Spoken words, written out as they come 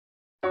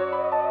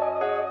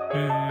They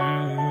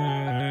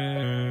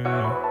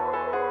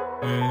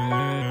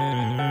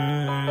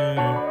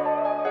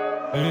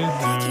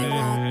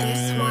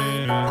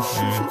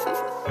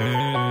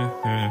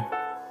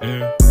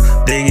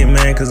get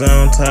mad cause I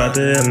don't talk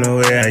to them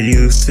the way I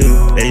used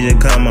to. They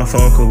just call my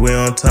phone cause we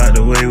don't talk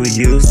the way we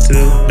used to.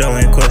 Don't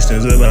ask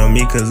questions about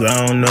me cause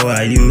I don't know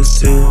I used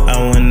to. I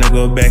wanna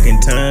go back in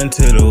time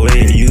to the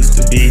way it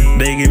used to be.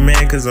 They get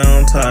mad cause I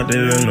don't talk to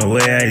them the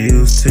way I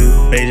used to.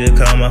 They just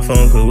call my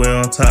phone cause we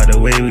don't talk the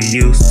way we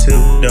used to.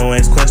 Don't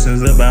ask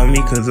questions about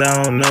me cause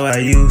I don't know I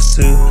used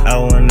to. I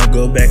wanna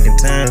go back in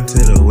time to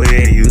the way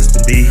it used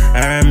to be.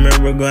 I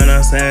remember going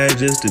outside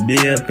just to be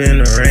up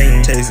in the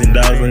rain, chasing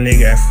dogs when they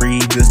got free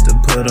just to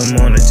put them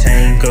on the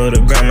chain. Go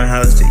to grandma's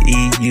house to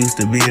eat, used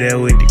to be there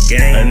with the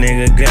gang. A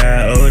nigga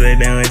got older,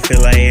 then we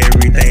feel like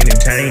everything to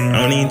change.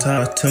 I don't even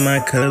talk to my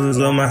cousins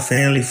or my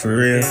family for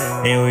real.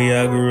 And we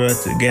all grew up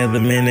together,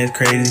 man, that's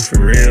crazy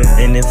for real.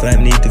 And if I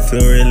need to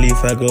feel relief,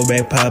 I go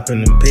back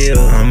popping the pill.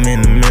 I'm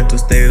in a mental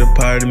state, a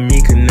part of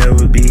me could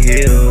never be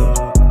healed.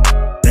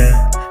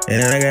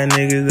 And I got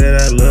niggas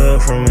that I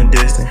love from a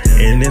distance.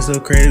 And it's so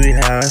crazy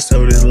how I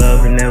show this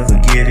love and never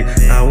get it.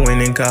 I went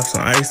and copped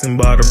some ice and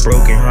bought a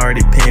broken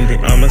hearted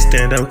pendant. I'ma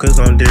stand up cause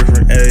I'm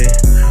different, ayy.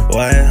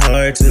 Why it's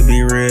hard to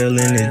be real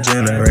in this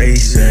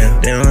generation?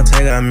 They don't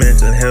take our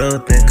mental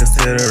health in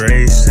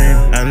consideration.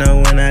 I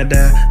know when I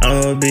die,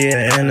 I'ma be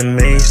an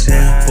animation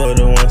for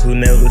the ones who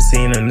never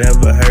seen or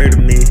never heard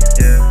of me.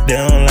 They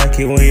don't like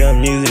it when your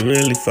music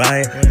really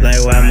fire. Like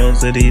why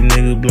most of these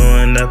niggas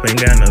blowing up ain't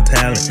got no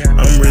talent.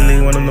 I'm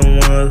really one of the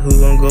ones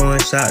who gon' go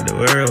and shock the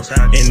world.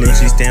 And then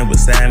she stand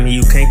beside me,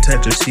 you can't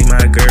touch her, she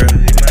my girl.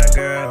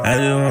 I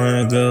just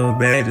wanna go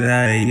back to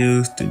how it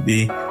used to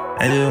be.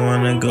 I just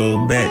wanna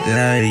go back to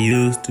how it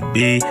used to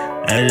be.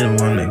 I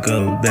just wanna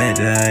go back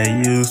to how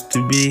it used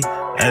to be.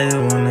 I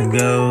just wanna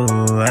go,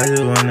 I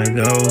just wanna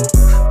go.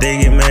 They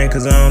get mad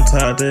cause I don't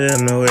talk to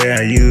them the way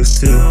I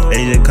used to.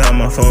 They just call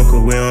my phone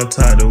cause we don't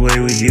talk the way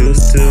we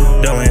used to.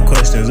 Don't ask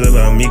questions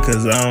about me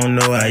cause I don't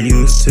know I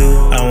used to.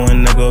 I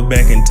wanna go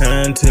back in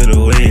time to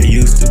the way it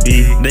used to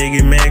be. They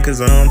get mad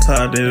cause I don't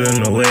talk to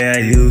them the way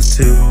I used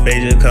to. They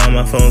just call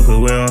my phone cause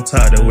we don't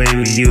talk the way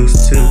we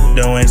used to.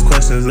 Don't ask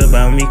questions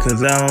about me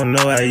cause I don't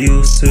know I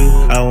used to.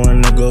 I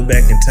wanna go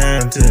back in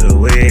time to the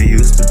way it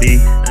used to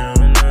be.